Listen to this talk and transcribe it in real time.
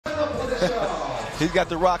He's got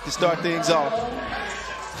the rock to start things off.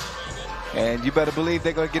 And you better believe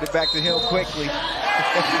they're going to get it back to him quickly.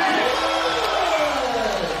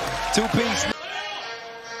 Two-piece.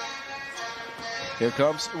 Here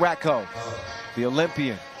comes Ratko, the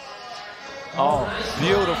Olympian. Oh,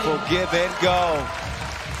 beautiful give and go.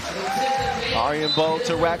 Ariunbold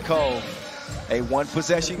to Ratko. A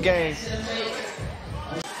one-possession game.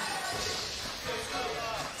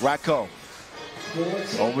 Ratko.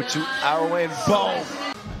 Over to Ariunbold.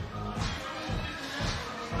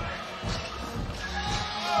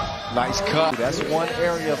 Nice cut. That's one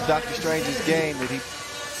area of Dr. Strange's game that he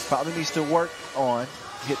probably needs to work on.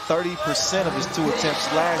 Hit 30% of his 2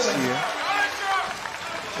 attempts last year.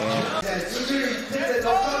 And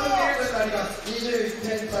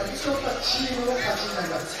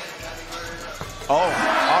oh,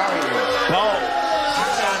 Ariunbold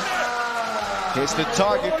hits the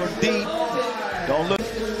target from deep. Don't look.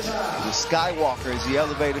 The Skywalker as he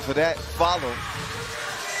elevated for that follow.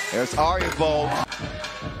 There's Ariunbold.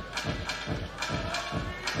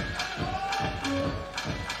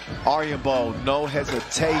 Ariunbold, no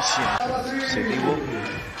hesitation. Sydney will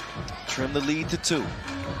trim the lead to 2.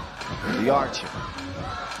 The Archer.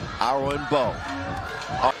 Ariunbold.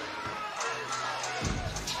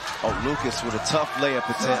 Oh, Lucas with a tough layup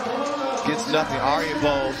attempt. Gets nothing.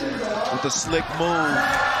 Ariunbold with a slick move.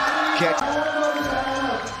 Catch.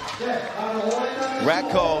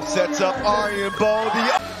 Ratko sets up Ariunbold.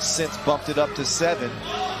 Since bumped it up to 7.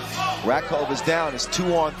 Ratko is down. It's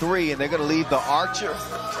 2-on-3, and they're going to leave the Archer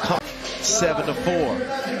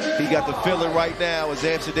 7-4. He got the filler right now as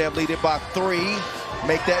Amsterdam lead it by 3.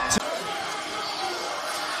 Make that 2.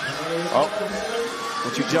 Oh,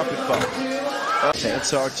 what you jumping for?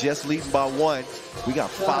 Ansar just leading by 1. We got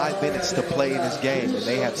 5 minutes to play in this game, and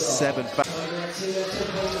they have 7 fouls.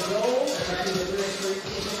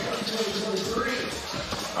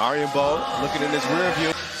 Ariunbold looking in his rear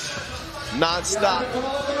view. Non-stop.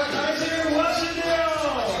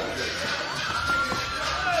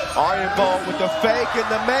 Ariunbold with the fake in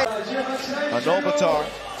the make. Anobatar.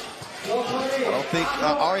 I don't think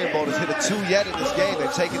Ariunbold has hit a 2 yet in this game.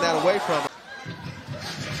 They're taking that away from him.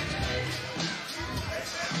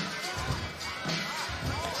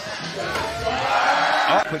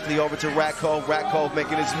 Quickly over to Ratko. Ratko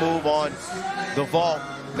making his move on the vault.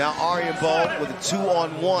 Now Ariunbold with a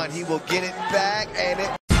 2-on-1. He will get it back, and it